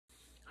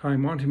Hi,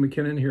 Monty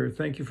McKinnon here.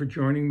 Thank you for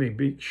joining me.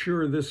 Be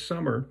sure this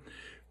summer,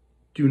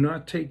 do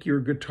not take your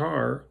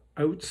guitar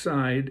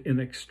outside in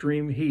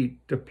extreme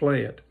heat to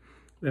play it.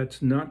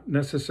 That's not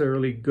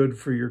necessarily good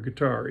for your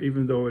guitar.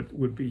 Even though it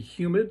would be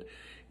humid,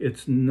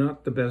 it's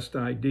not the best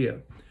idea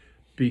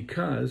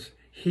because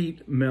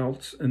heat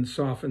melts and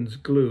softens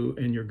glue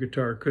and your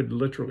guitar could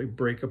literally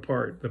break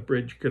apart. The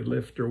bridge could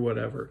lift or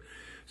whatever.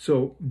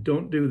 So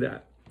don't do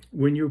that.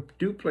 When you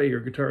do play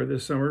your guitar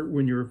this summer,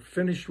 when you're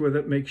finished with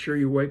it, make sure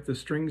you wipe the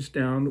strings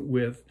down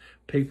with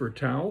paper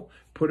towel,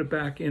 put it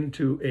back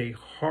into a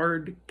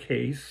hard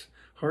case,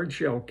 hard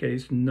shell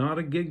case, not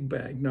a gig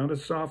bag, not a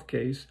soft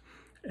case,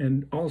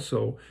 and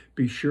also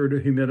be sure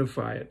to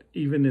humidify it,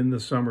 even in the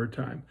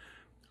summertime.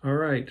 All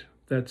right,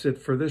 that's it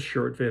for this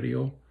short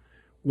video.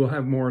 We'll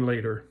have more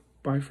later.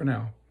 Bye for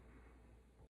now.